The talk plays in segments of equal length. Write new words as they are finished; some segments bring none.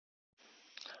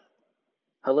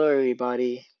Hello,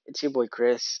 everybody. It's your boy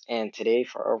Chris, and today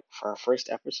for our first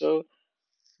episode,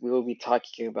 we will be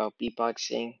talking about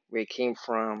beatboxing, where it came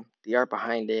from, the art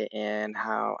behind it, and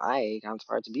how I got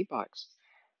inspired to beatbox.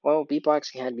 Well,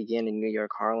 beatboxing had begun in New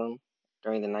York, Harlem,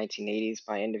 during the 1980s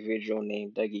by an individual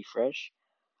named Dougie Fresh.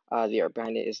 The art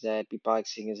behind it is that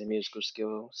beatboxing is a musical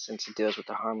skill since it deals with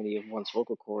the harmony of one's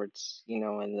vocal cords,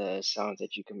 and the sounds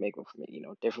that you can make from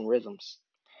it, different rhythms.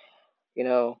 You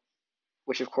know,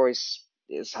 which of course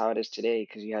is how it is today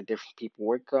because you had different people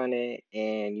work on it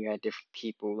and you had different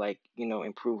people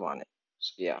improve on it.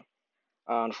 So yeah,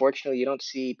 unfortunately, you don't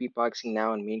see beatboxing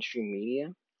now in mainstream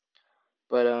media,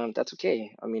 but that's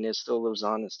okay. I mean, it still lives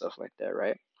on and stuff like that,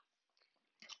 right?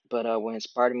 But what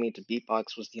inspired me to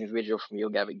beatbox was the individual from Yo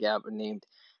Gabba Gabba named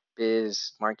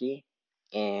Biz Markie,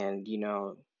 and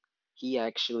he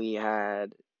actually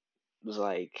had was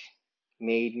like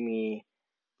made me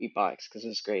beatbox because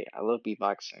it's great. I love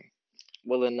beatboxing.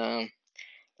 Well, then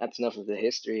that's enough of the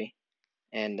history.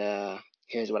 And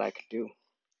here's what I could do.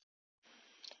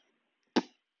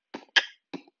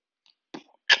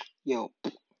 Yo,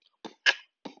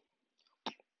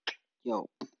 yo,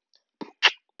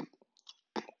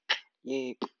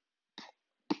 yeah,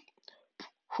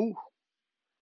 whoo.